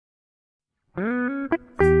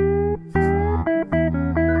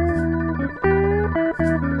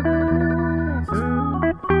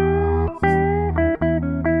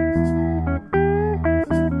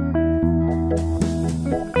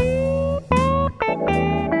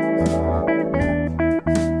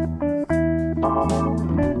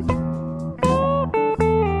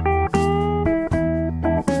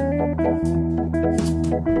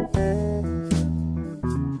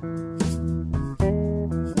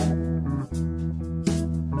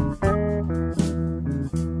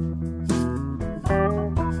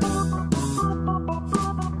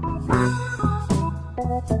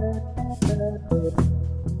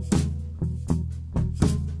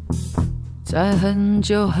在很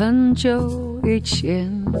久很久以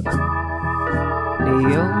前，你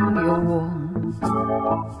拥有我，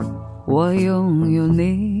我拥有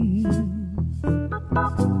你。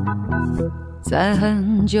在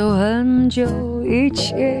很久很久以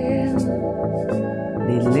前，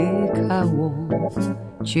你离开我，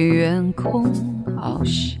去远空翱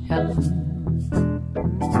翔。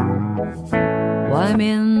外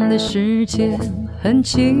面的世界很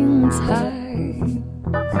精彩，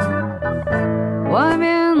外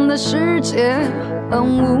面的世界很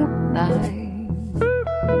无奈。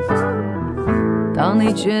当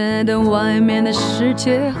你觉得外面的世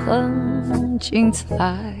界很精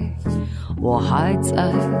彩，我还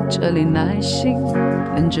在这里耐心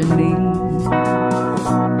等着你。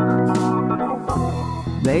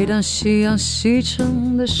每当夕阳西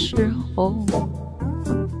沉的时候，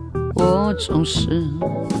我总是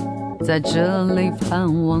在这里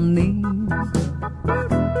盼望你。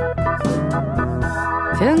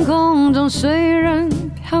天空中虽然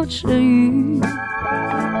飘着雨，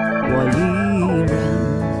我依然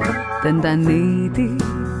等待你的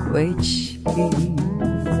归期。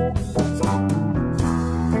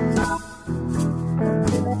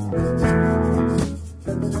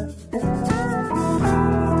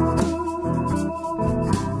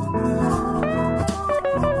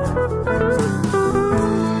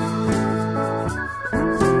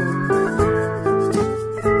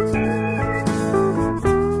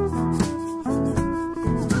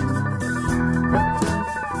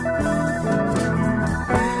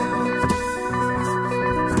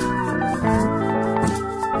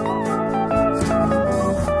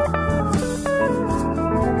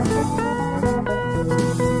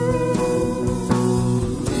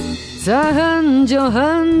在很久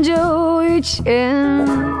很久以前，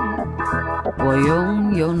我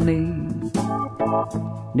拥有你，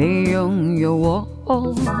你拥有我。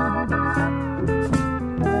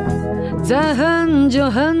在很久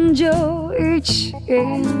很久以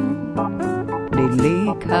前，你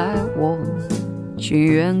离开我，去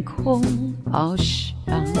远空翱翔。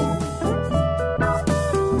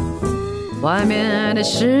外面的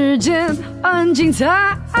世界很精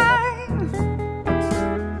彩，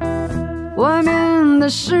外面的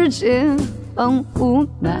世界很无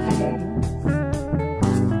奈。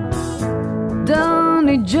当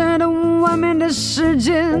你觉得外面的世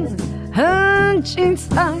界很精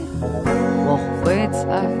彩，我会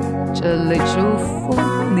在这里祝福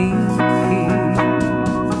你。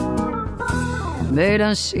每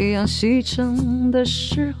当夕阳西沉的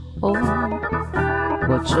时候，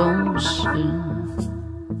我总是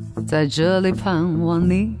在这里盼望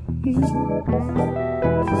你。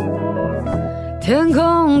天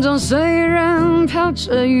空中虽然飘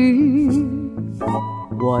着雨，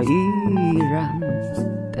我依然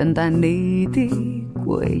等待你的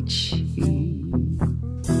归期。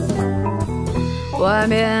外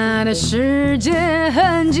面的世界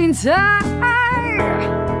很精彩，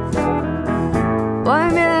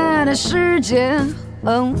外面的世界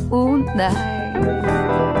很无奈。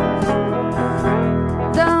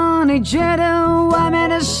当你觉得外面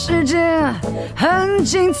的世界很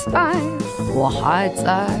精彩，我还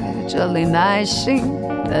在这里耐心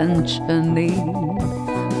等着你。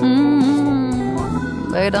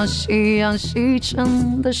每当夕阳西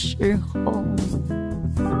沉的时候，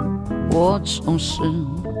我总是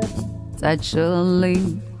在这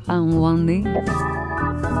里盼望你。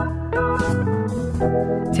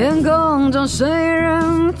天空中虽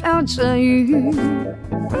然飘着雨，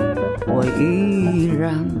我依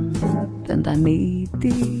然等待你的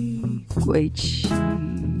归期。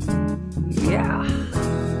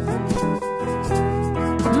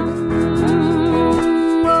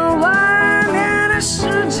外面的世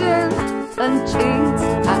界很精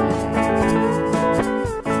彩，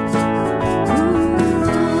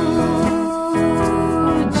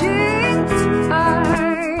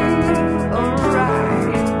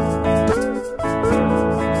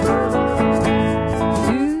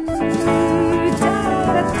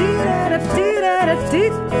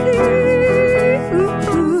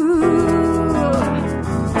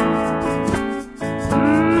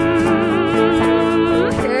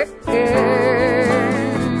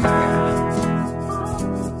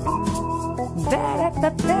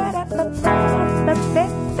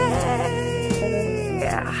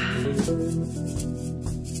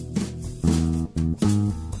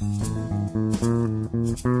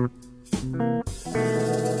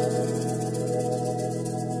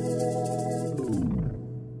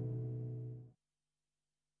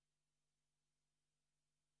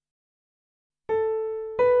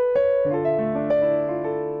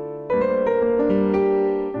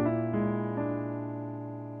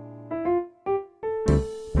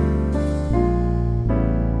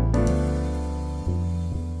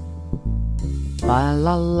 while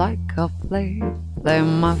I like a play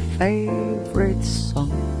my favorite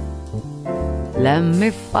song. Let me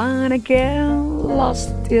find again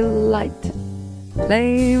lost delight.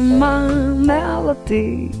 Play my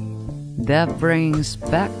melody that brings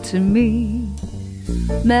back to me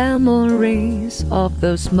memories of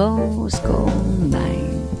those Moscow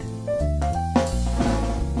nights.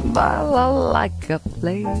 While I like a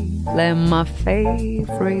play my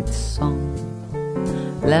favorite song.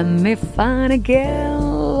 Let me find again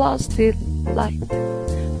lost delight.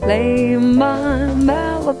 Play my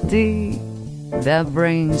melody that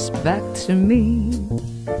brings back to me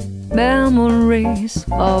memories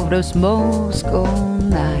of those Moscow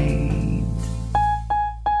nights.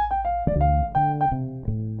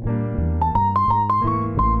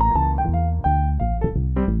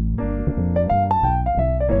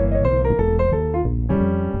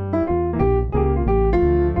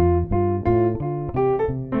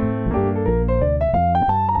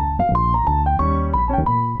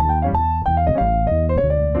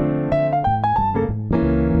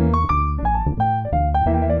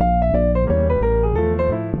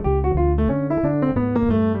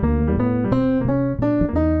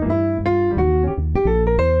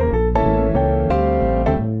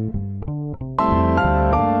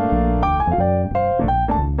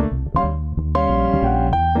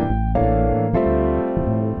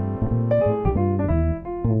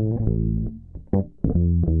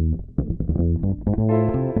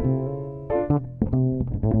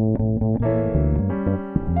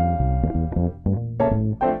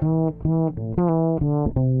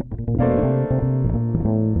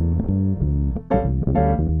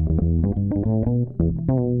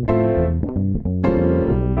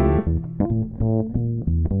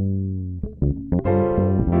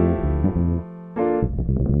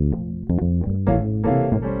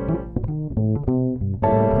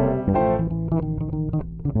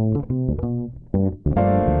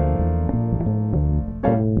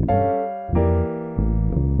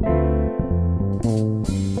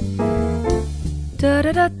 Da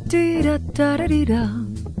da da dee da da da dee da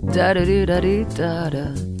da da dee da dee da da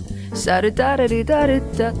sa da da da dee da da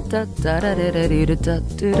da da da da da dee da da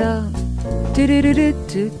da dee dee dee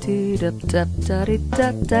dee dee da da da dee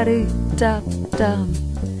da da dee da da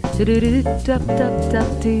dee dee dee da da da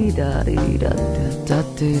dee da dee da da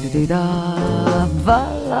dee dee da.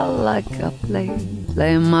 While I like a play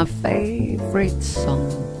my favorite song.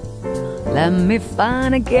 Let me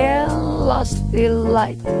find again lost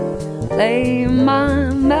delight. Play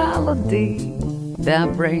my melody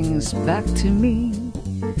that brings back to me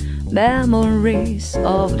memories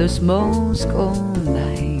of those Moscow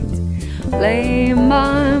nights. Play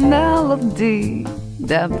my melody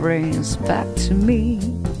that brings back to me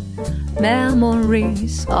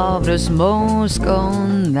memories of those Moscow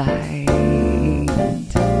nights.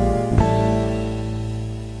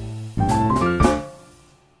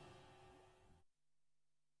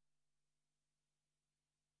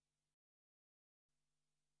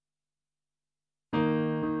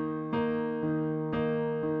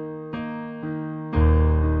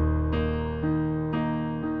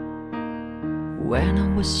 When I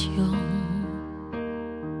was young,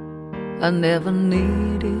 I never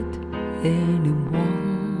needed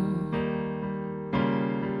anyone,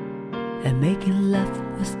 and making love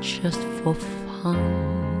was just for fun.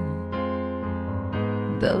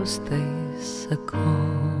 Those days are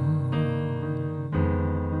gone.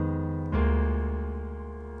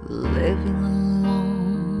 Living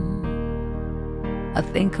alone, I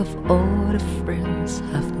think of all the friends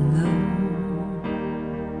I've known.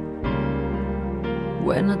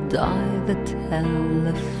 When I dial the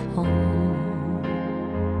telephone,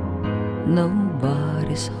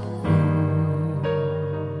 nobody's home.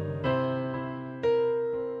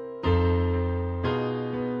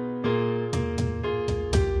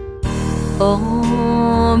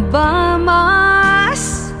 All by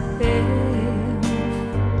myself,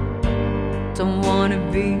 don't wanna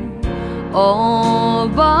be all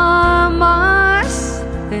by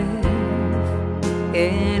myself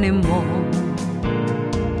anymore.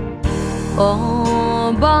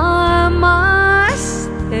 All by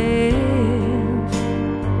myself,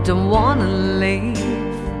 don't wanna live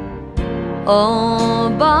all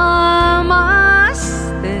by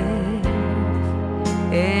myself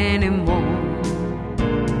anymore.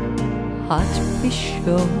 Hard to be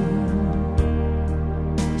sure,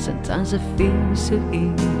 sometimes I feel so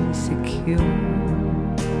insecure,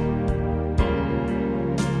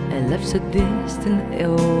 and left so distant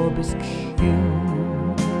and obscure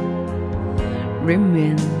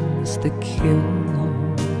remains the cure.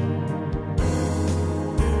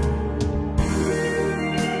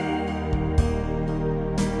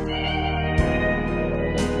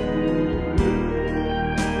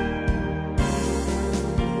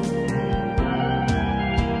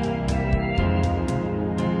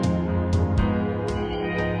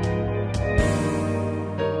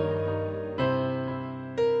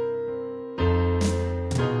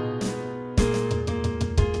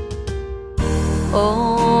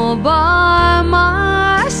 by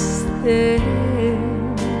myself.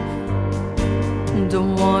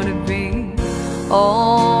 Don't wanna be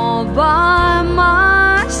all by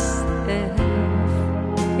myself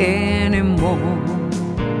anymore.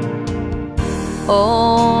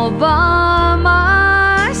 All by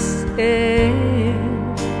myself.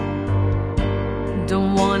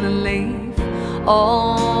 Don't wanna live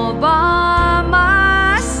all by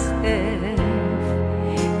myself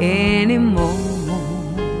anymore.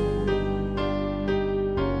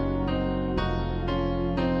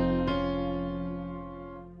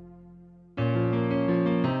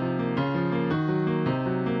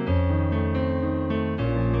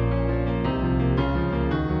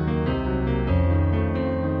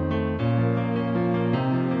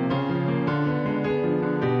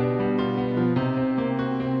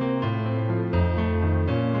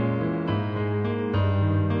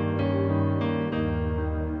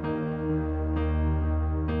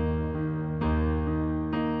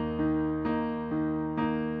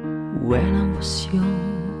 When I was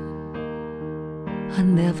young, I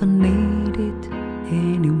never needed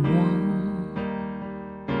anyone,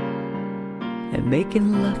 and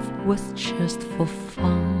making love was just for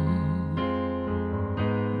fun.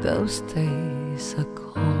 Those days are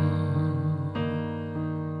gone.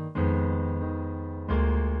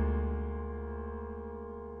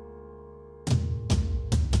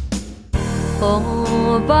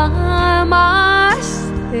 All by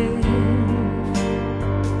myself.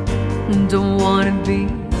 Don't wanna be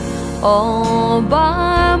all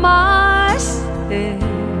by myself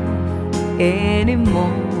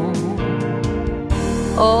anymore.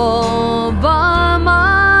 All by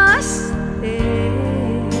myself.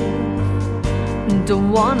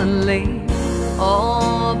 Don't wanna live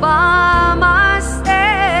all by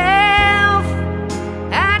myself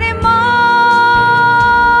anymore.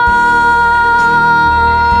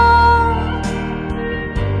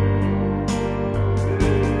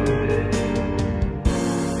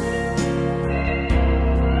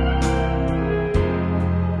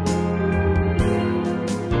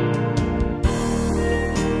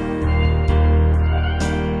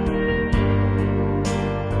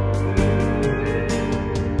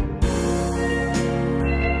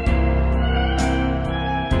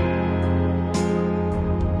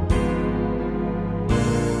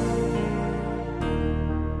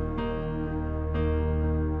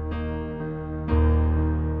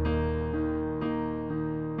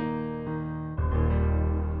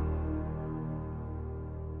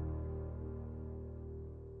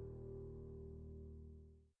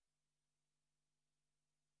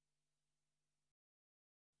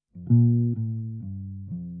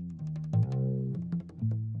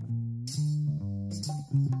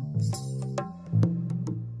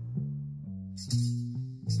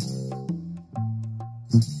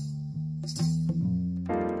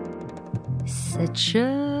 Such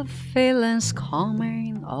a feeling's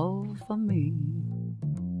coming over me.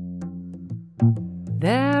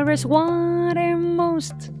 There is one in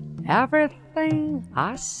most everything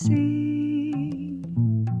I see.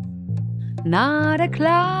 Not a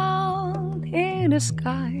cloud in the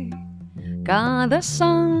sky, got the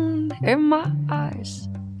sun in my eyes,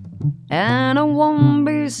 and I won't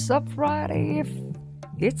be surprised if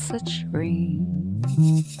it's a dream.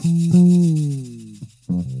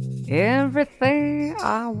 Everything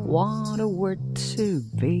I want a word to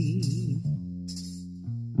be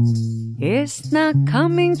is not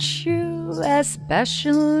coming true,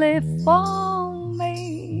 especially for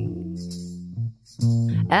me.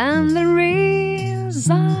 And the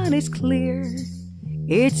reason is clear,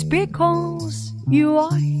 it's because you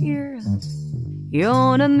are here.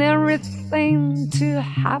 You're not everything to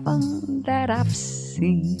heaven that I've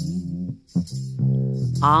seen.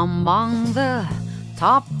 I'm on the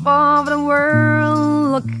top of the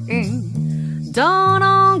world looking down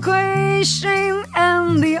on creation,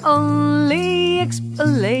 and the only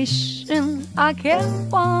explanation I can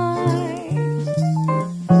find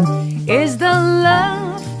is the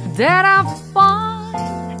love that I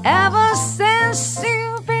find ever since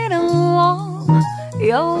you've been along.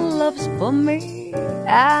 Your love's for me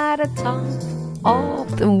at the top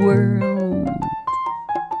of the world.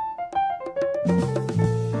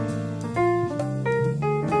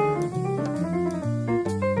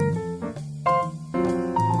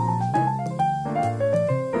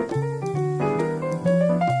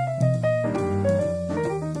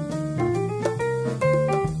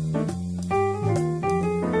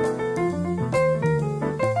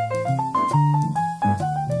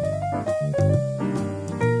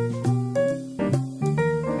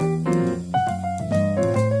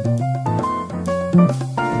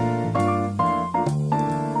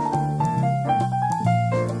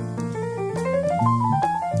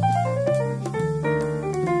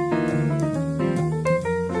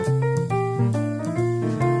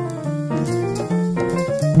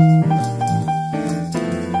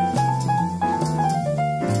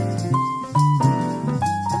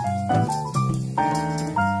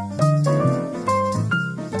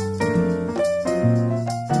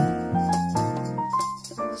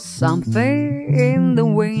 Something in the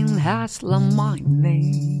wind has reminded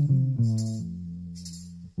me,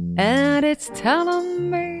 and it's telling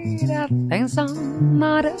me that things are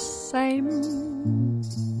not the same.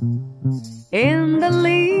 In the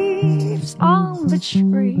leaves on the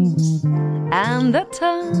trees and the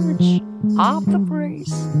touch of the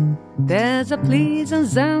breeze, there's a pleasing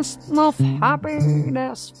sense of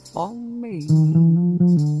happiness for me.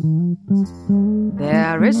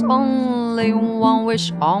 There is only one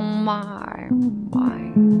wish on my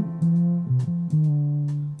mind.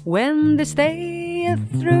 When this day is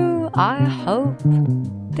through, I hope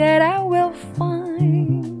that I will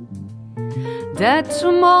find that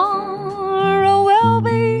tomorrow will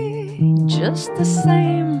be just the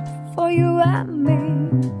same for you and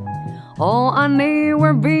me. All I need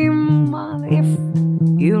will be mine if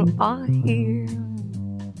you are here.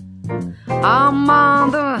 I'm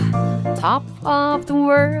on the top of the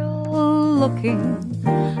world looking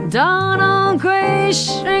down on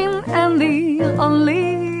creation, and the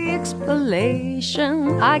only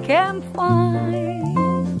explanation I can find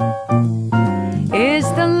is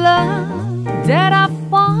the love that I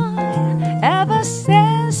find ever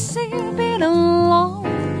since you've been alone.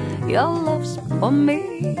 Your love's for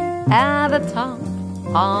me at the top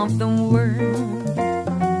of the world.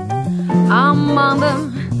 I'm on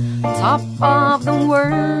the top of the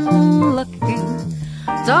world looking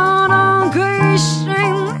down on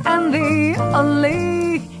creation, and the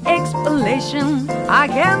only explanation I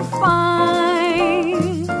can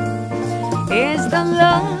find is the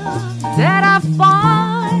love that I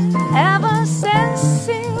find ever since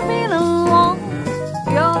you've been alone.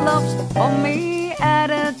 Your love's for me at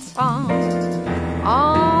the top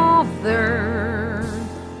of the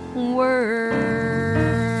world.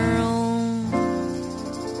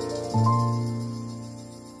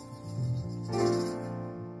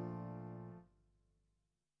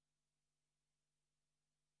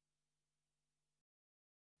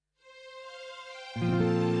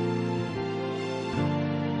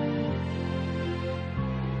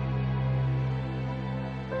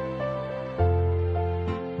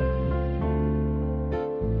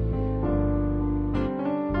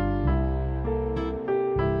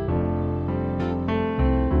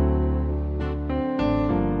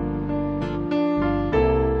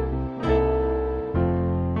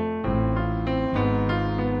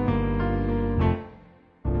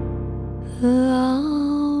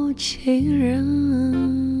老情人，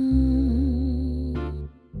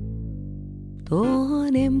多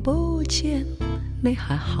年不见，你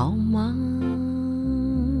还好吗？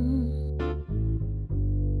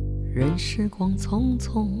任时光匆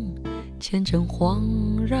匆，前尘恍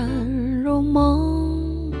然如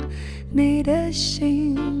梦，你的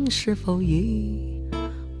心是否已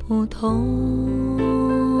不同？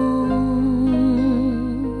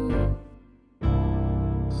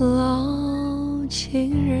老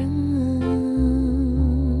情人，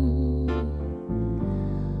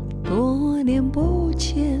多年不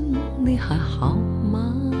见，你还好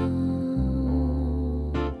吗？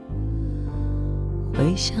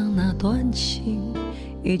回想那段情，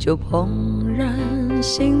依旧怦然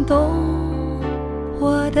心动，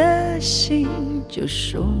我的心就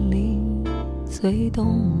属你最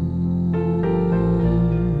懂。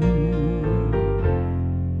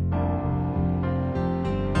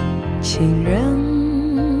情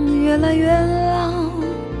人越来越老，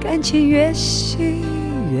感情越细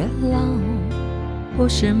越老，不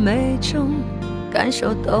是每种感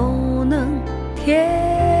受都能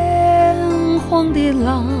天荒地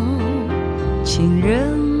老。情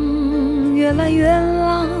人越来越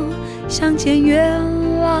老，相见越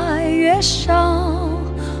来越少，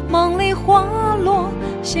梦里花落，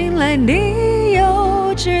醒来你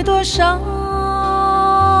又知多少？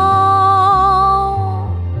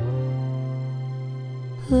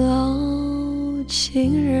老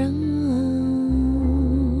情人，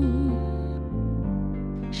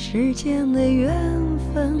世间的缘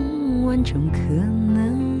分万种可能，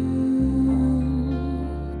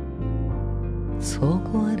错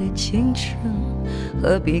过的青春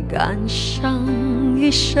何必感伤一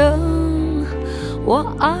生？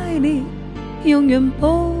我爱你，永远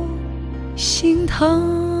不心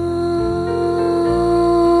疼。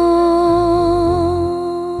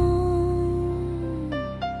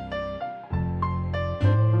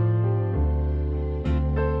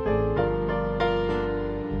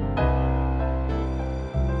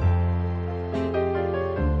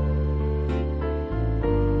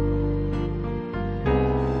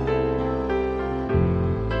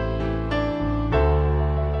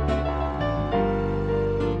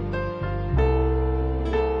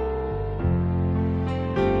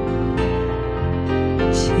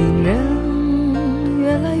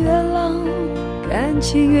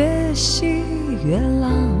情越细越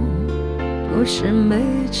浪，不是每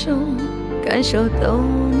种感受都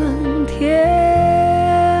能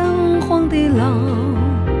天荒地老。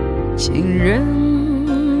情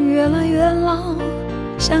人越来越老，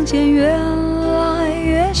相见越来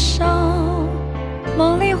越少，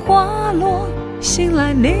梦里花落，醒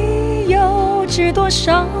来你又知多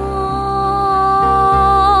少？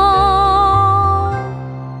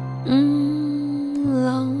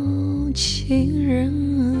老情人，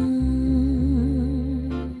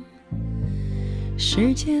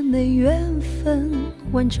世间的缘分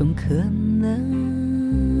万种可能，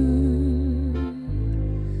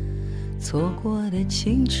错过的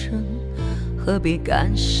青春何必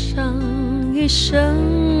感伤一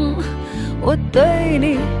生？我对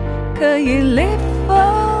你可以离分，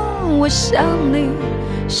我想你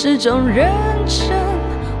是种认真，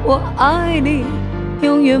我爱你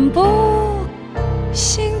永远不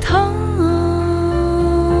心疼。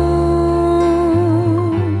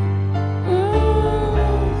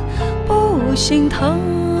不心疼。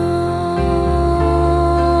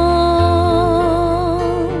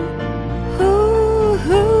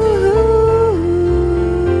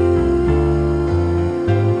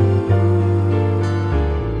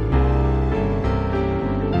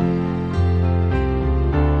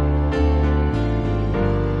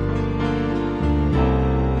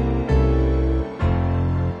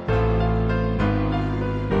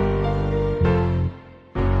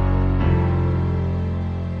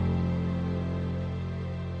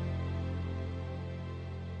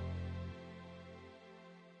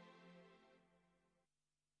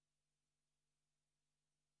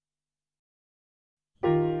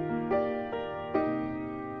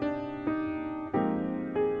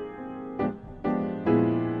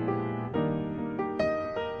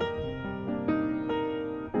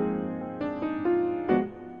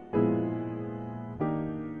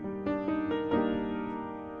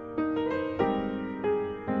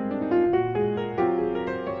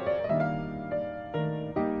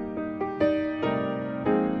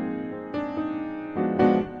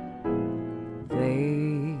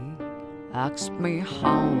Ask me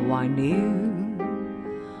how I knew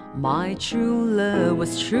my true love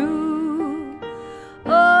was true.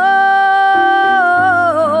 Oh,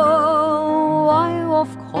 I of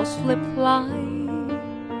course reply,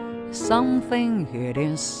 something hid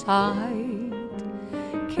inside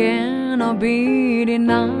cannot be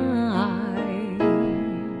denied.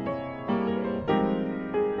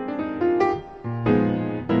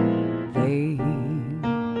 They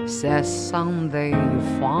said someday you'll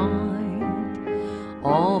find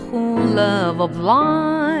all who love are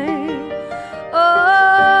blind. Oh,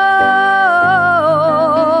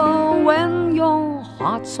 when your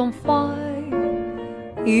heart's on fire,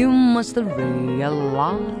 you must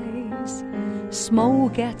realize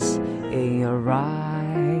smoke gets in your eyes.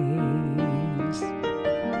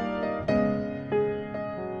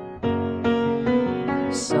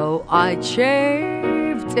 So I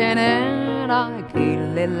chafed and I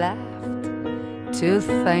gaily laughed to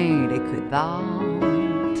think it could doubt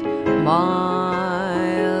my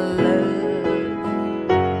love.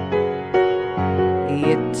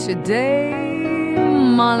 Yet today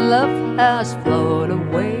my love has flown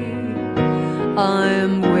away.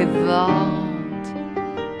 I'm without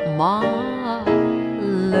my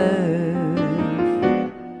love.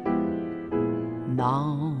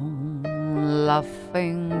 Now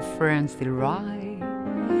laughing friends deride,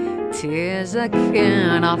 tears I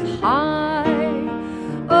cannot hide.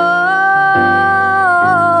 Oh,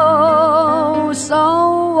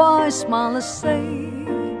 so I smile and say,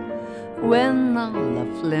 when our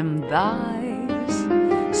love flame dies,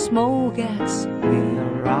 smoke gets in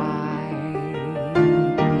your eyes.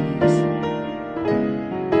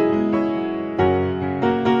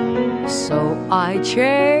 So I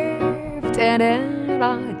chafed and then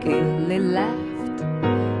I gaily laughed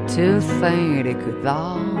to think it could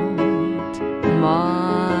doubt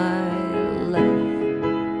my love.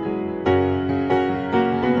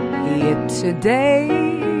 Yet today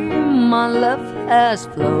my love has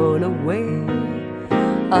flown away.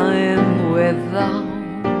 I am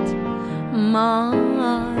without my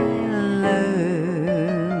love.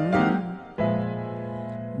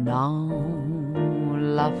 Now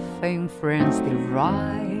laughing friends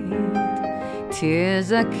deride,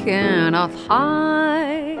 tears I cannot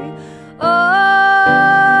hide. Oh,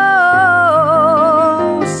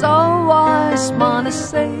 so I smile and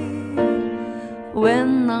say,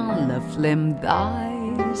 when our love flame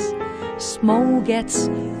dies, smoke gets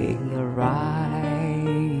in your eyes.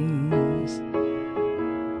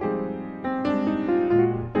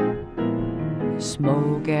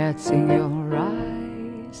 Smoke gets in your eyes.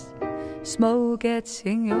 Smoke gets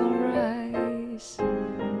in your eyes.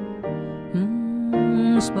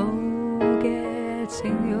 Smoke gets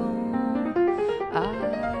in your eyes.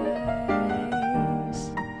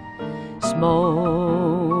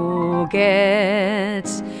 Smoke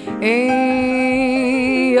gets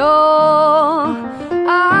in your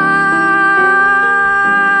eyes.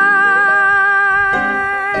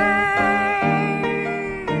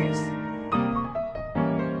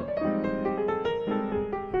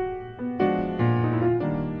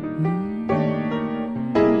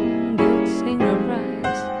 Gets in your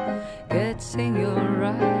eyes. Gets in your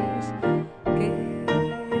eyes.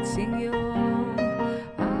 Gets in your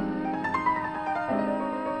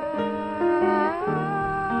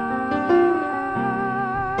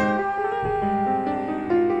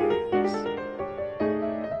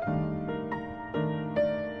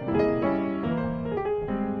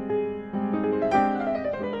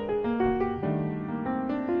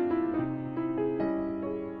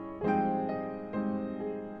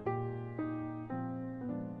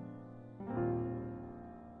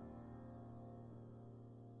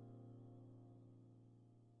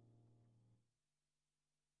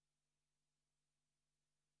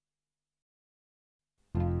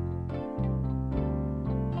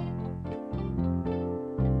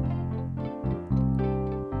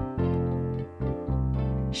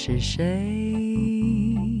是谁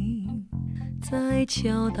在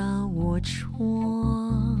敲打我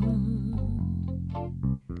窗？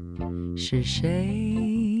是谁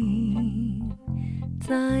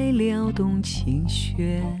在撩动琴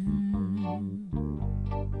弦？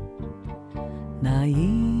那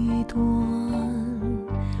一段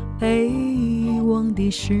被遗忘的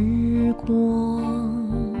时光，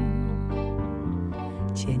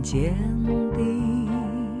渐渐地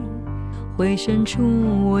会渗出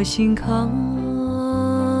我心坎。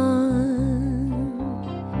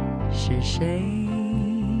是谁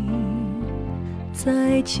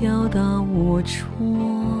在敲打我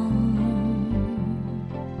窗？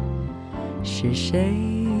是谁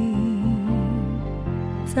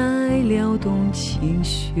在撩动琴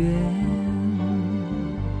弦？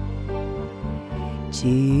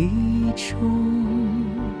记忆中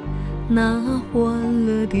那欢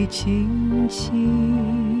乐的情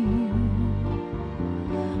景，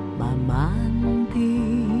慢慢地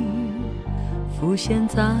浮现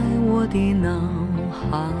在我的脑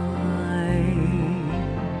海。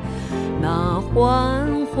那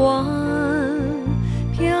缓缓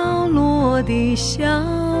飘落的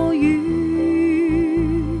小雨，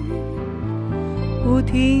不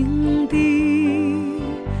停地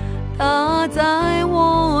打在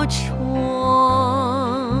我窗，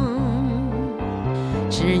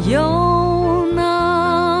只有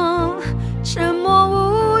那沉默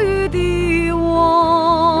无语的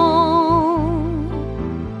我，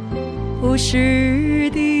不时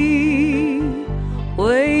地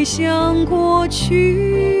回想过去。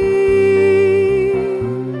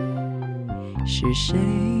是谁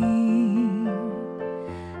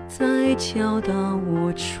在敲打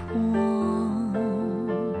我窗？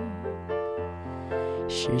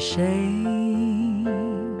是谁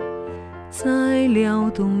在撩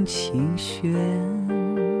动琴弦？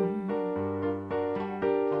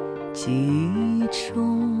记忆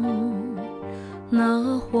中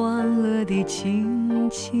那欢乐的情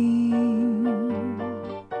景，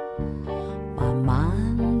慢慢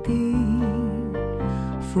地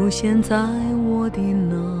浮现在我的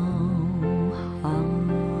脑海。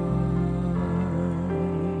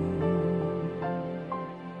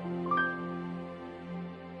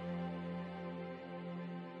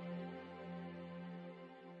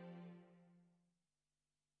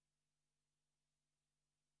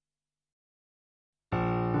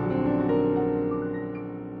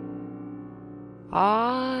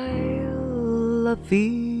I love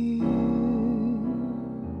you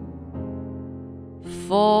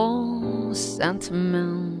for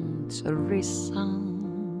sentimental reason.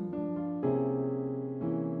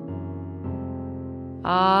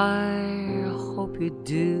 I hope you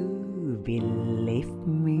do believe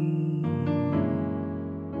me.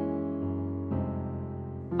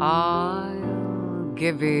 I'll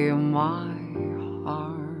give you my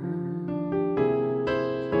heart.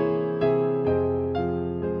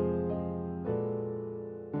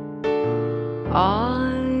 I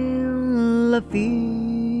love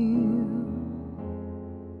you,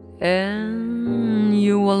 and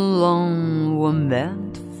you alone were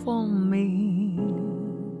meant for me.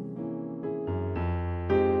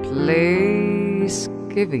 Please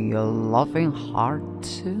give your loving heart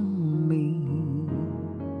to me,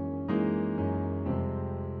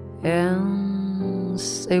 and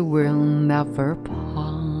say we'll never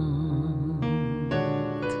part.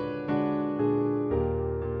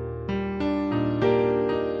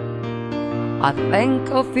 I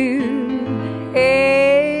think of you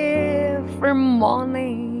every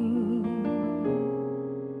morning,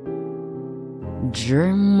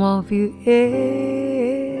 dream of you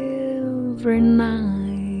every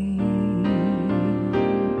night.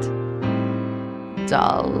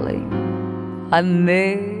 Darling, I'm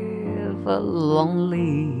never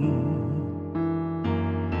lonely.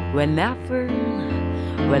 Whenever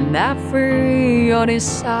you're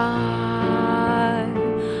inside,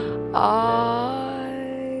 I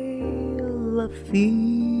love you.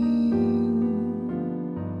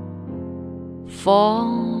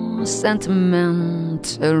 For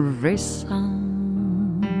sentimental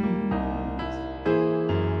reasons,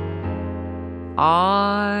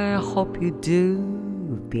 I hope you do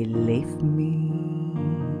believe me.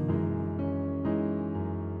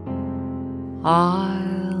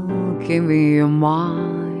 I'll give you my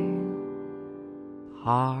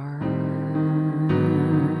heart.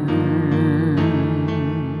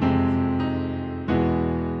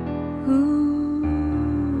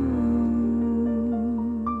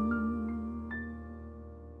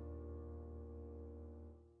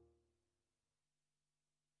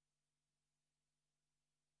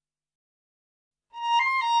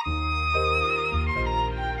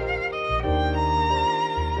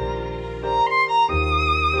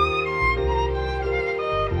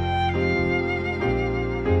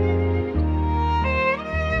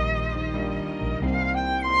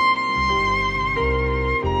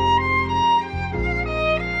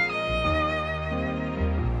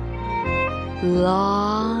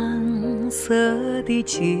蓝色的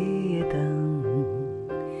街灯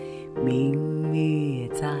明灭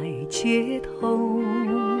在街头，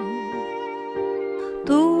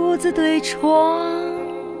独自对窗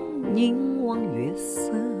凝望月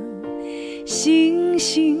色，星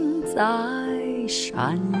星在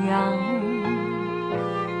闪耀。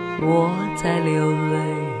我在流泪，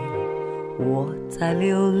我在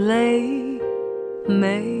流泪，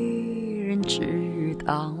没人知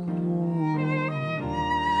道。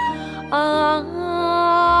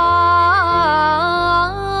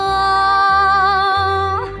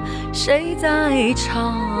谁在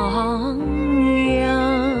徜徉？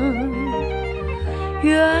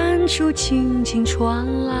远处轻轻传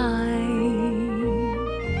来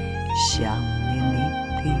想念你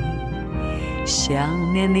的，想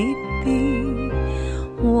念你的，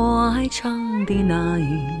我爱唱的那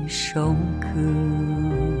一首歌。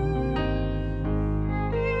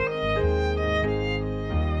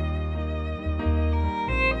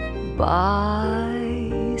白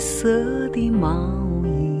色的毛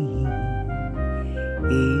衣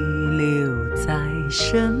遗留在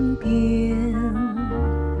身边，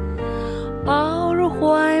抱入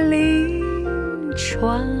怀里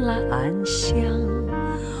传来安详，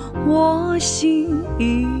我心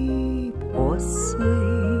已破碎。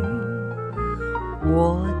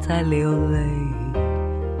我在流泪，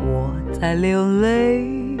我在流泪，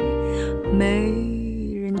没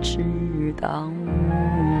人知道。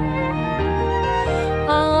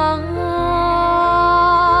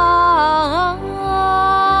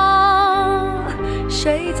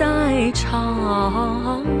谁在徜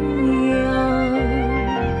徉？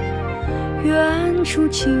远处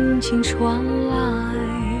轻轻传来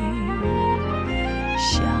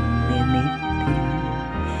想念你的，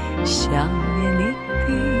想念你的，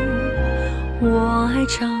我爱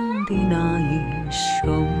唱的那一首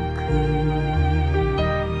歌。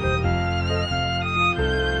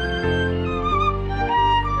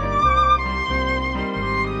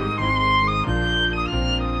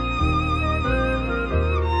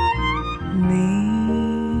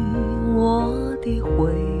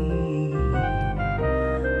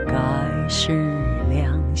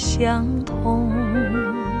相同，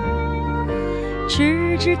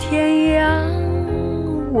咫尺天涯，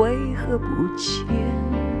为何不见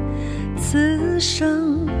此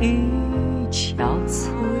生已憔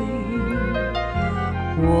悴？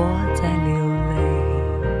我在流泪，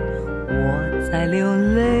我在流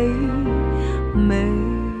泪，没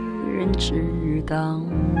人知道。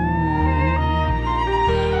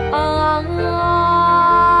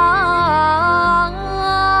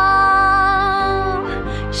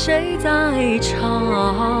谁在徜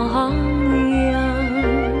徉？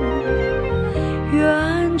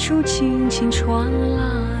远处轻轻传来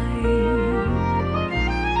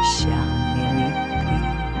想念你的，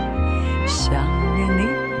想念你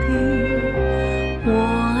的，我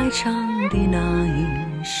爱唱的那一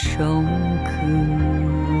首歌。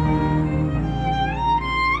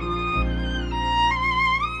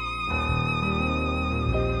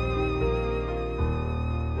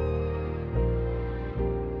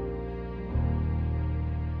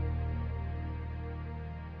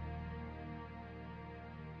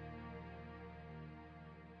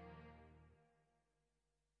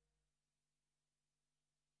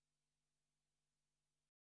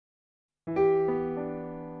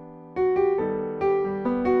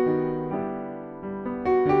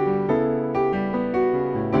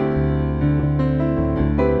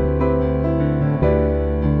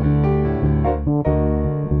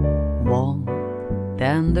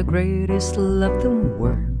than the greatest love the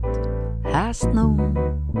world has known.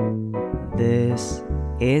 This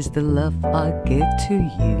is the love I give to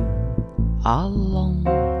you alone.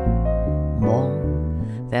 More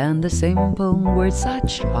than the simple words I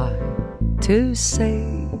try to say.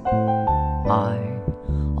 I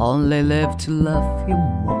only live to love you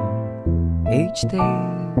more each day.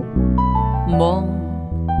 More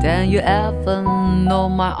than you ever know,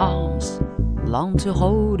 my arms long to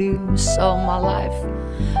hold you, so my life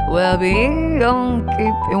will be on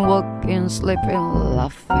keeping, walking, sleeping,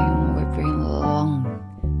 laughing, weeping long.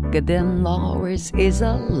 Good and always is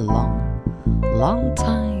a long, long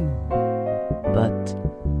time. But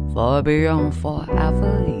for beyond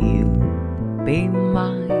forever you be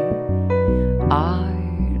mine. I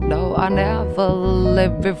know I never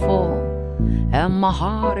lived before, and my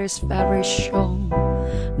heart is very sure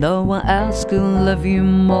no one else could love you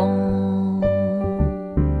more.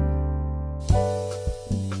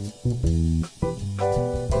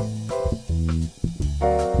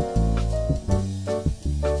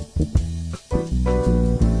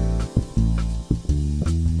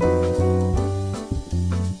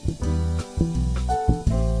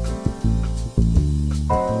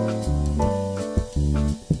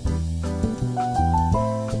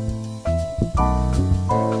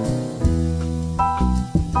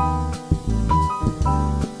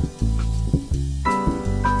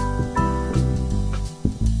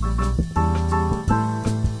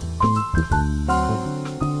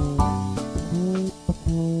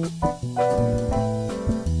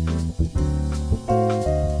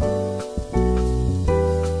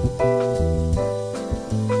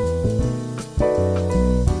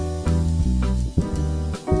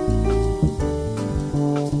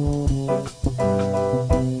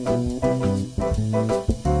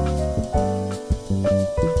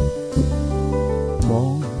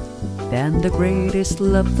 The greatest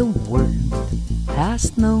love the world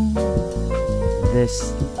has known.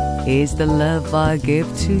 This is the love I give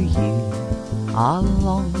to you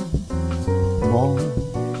alone. More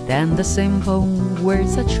than the simple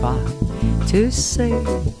words I try to say.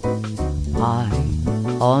 I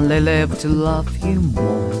only live to love you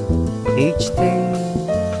more each day.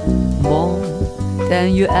 More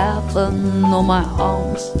than you ever know, my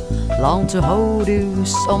arms long to hold you,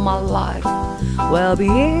 so my life will be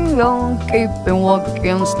on keeping,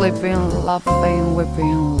 walking, sleeping, laughing,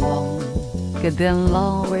 weeping long. Good and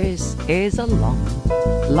always is a long,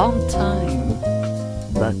 long time.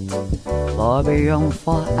 But for beyond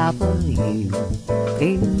forever you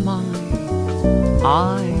be mine.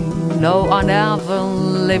 I know I never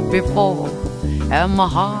lived before, and my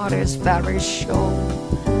heart is very sure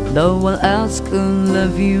no one else could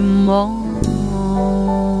love you more.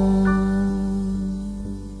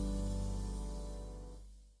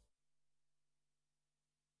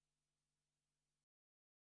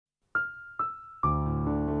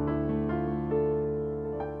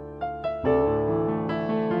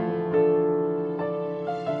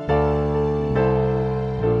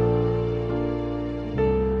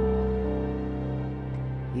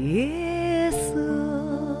夜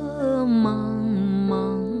色茫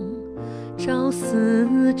茫照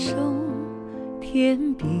四周，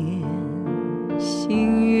天边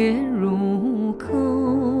星月如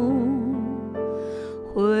钩，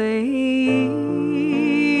回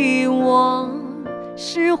忆往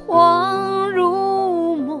事恍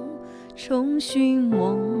如梦，重寻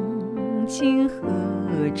梦境何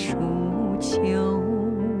处求？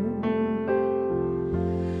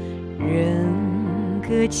人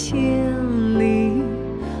隔千里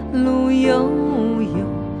路悠悠，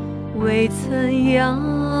未曾遥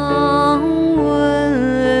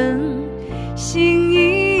问，心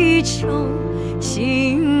一愁，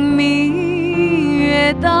情明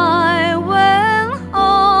月待问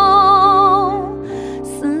候，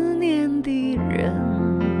思念的人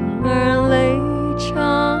儿泪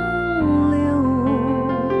长流，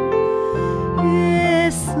月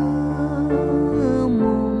色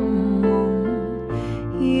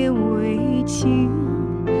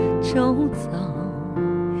周遭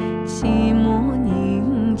寂寞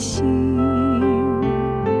凝清，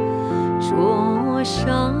桌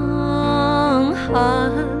上寒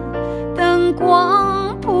灯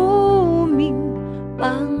光不明，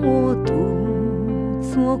伴我独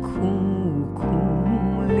坐苦苦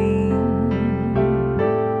林。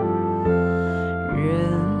人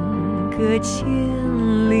隔千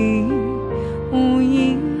里无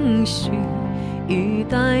音讯，欲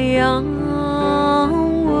待遥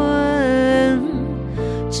问，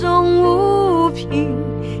终无凭，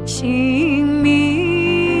情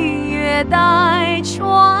蜜月待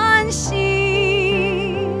穿行，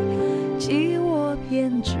寄我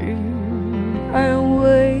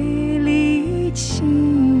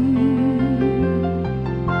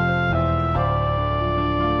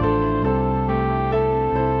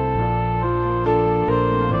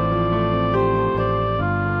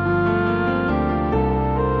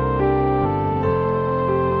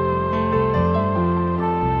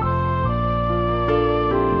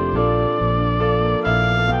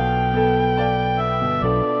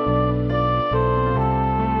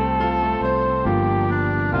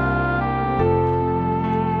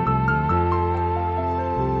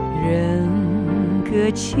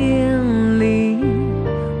月千里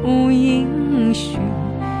无音讯，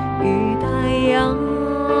欲待阳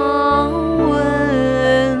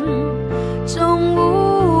问，终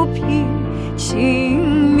无凭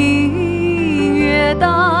情明月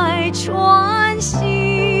待穿行，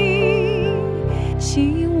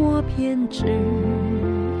弃我偏执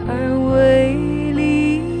而为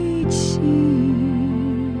离情。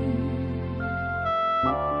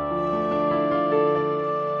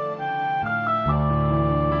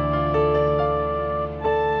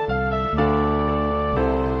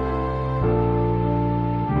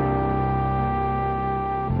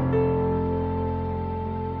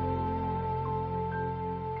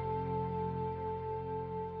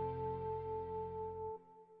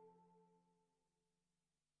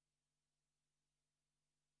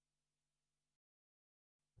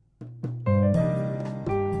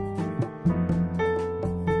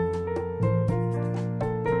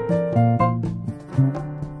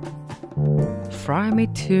Fly me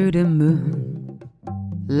to the moon,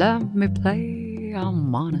 let me play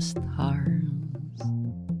among the stars.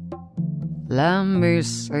 Let me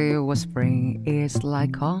see what spring is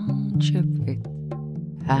like on Cupid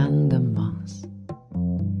and the Mars.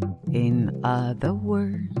 In other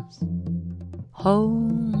words,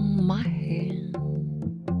 hold my hand.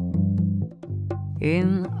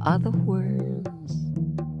 In other words,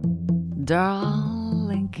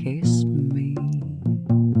 darling, kiss me.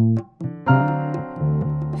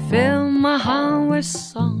 Fill my heart with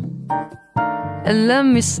song and let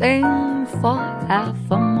me sing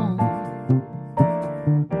forevermore.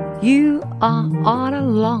 You are all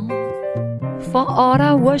alone for all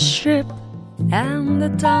I worship and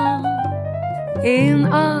adore. In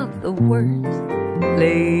other words,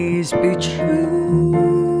 please be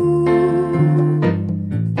true.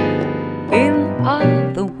 In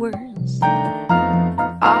other words,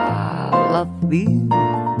 I love you.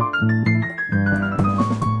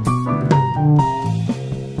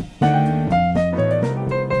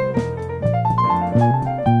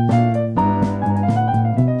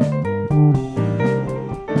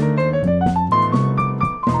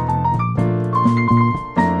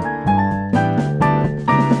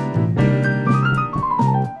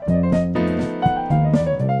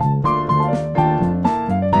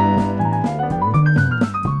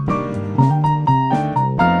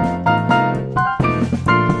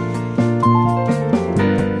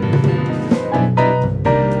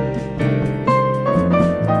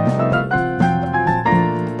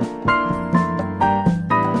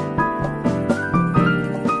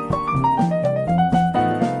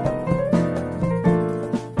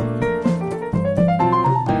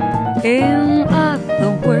 In other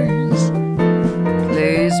words,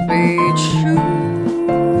 please be true.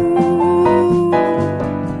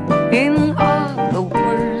 In other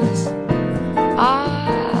words,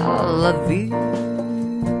 I love you.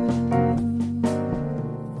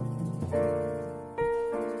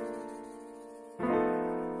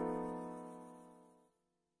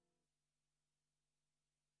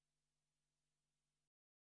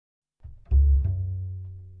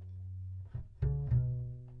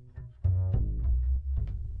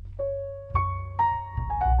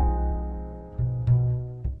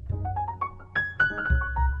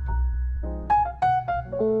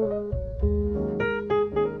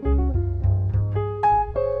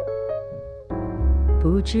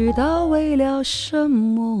不知道为了什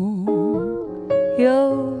么，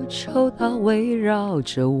忧愁它围绕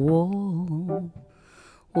着我，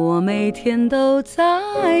我每天都在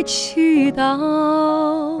祈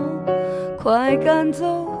祷，快赶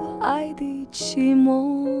走爱的寂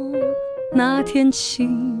寞。那天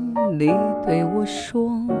请你对我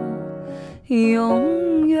说，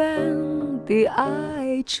永远地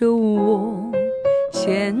爱着我，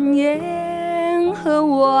千言和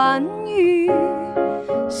万语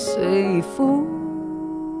随浮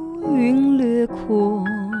云掠过，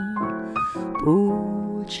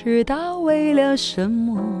不知道为了什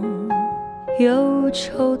么，忧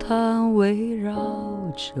愁它围绕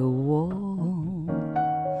着我，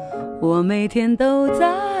我每天都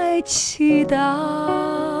在祈祷，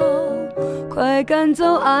快赶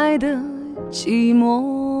走爱的寂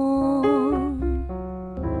寞。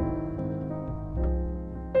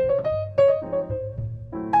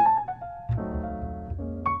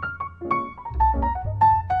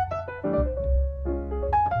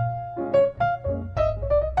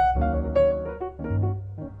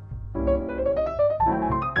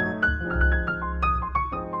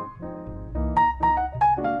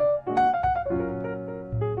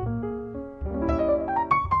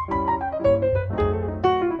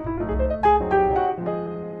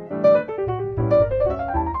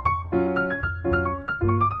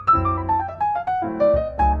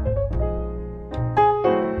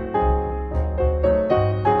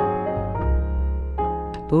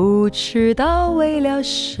不知道为了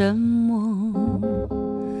什么，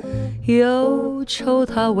忧愁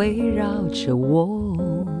它围绕着我，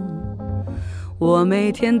我每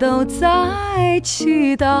天都在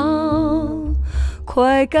祈祷，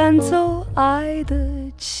快赶走爱的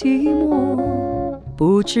寂寞。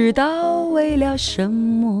不知道为了什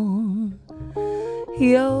么，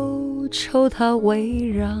忧愁它围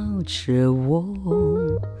绕着我，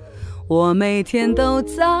我每天都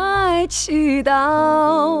在祈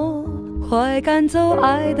祷，快赶走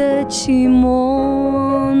爱的寂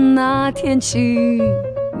寞。那天起，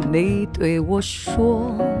你对我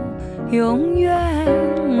说，永远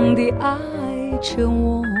地爱着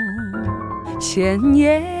我，千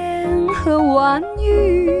言和万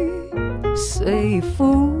语随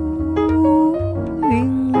浮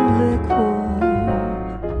云掠过。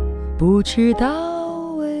不知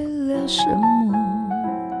道为了什么，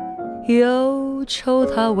忧愁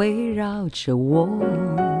它围绕着我，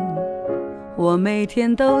我每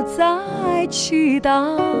天都在祈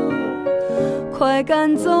祷，快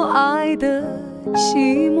赶走爱的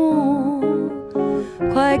寂寞，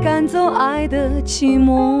快赶走爱的寂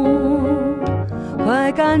寞，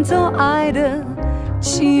快赶走爱的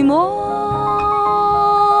寂寞。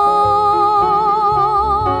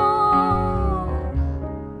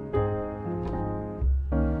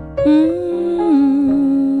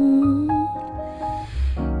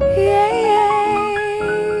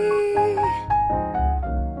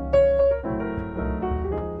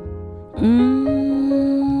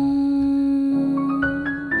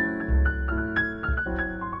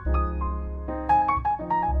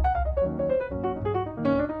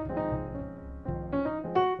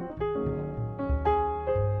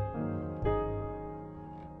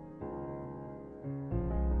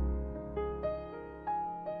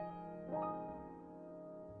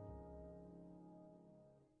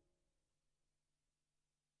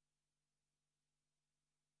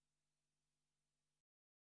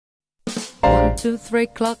1, 2, 3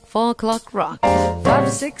 o'clock, 4 o'clock rock, 5,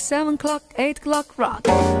 6, 7 o'clock, 8 o'clock rock,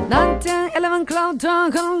 9, 10, 11 o'clock, 12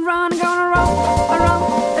 o'clock round, gonna rock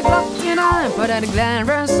around the clock tonight. Put out a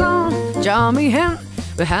glamorous song, join me in,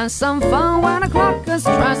 we have some fun. 1 o'clock is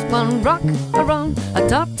stress, one rock around a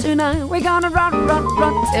top tonight. We gonna rock, rock,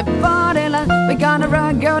 rock, tip body line. We gonna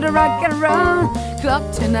rock, go to rock and around clock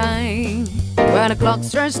tonight. When the clock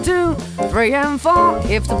strikes 2, 3 and 4,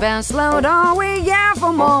 if the band slow down, we yeah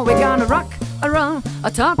for more. We gonna rock around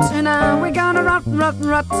a top tonight. We gonna rock, rock,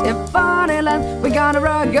 rock, tip body line. We gonna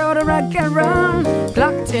rock, go to rock and round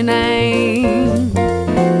clock tonight.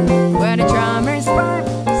 When the drum is 5,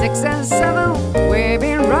 6 and 7, we've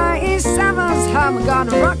been right in 7's how we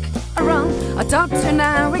gonna rock around a top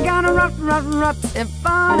tonight. We gonna rock, rock, rock, tip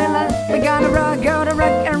body line. We gonna rock, go to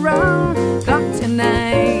rock and round clock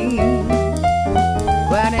tonight.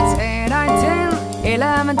 When it's 8, 9, 10,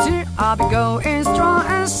 11, 2, I'll be going strong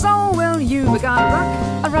and so will you. We gotta rock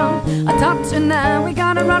around a top tonight. We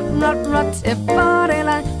gotta rock, rock, rock, tip body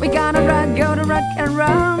line. We gotta rock, go to rock and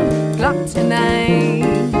round clock tonight.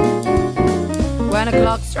 When the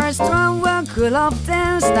clock strikes 12, we'll cool off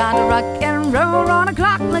then start to rock and roll on the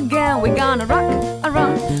clock again. We gonna rock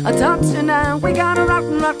around a top tonight. We gotta rock,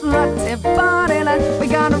 rock, rock, tip body line. We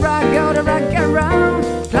gotta rock, go to rock and round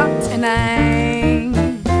clock tonight.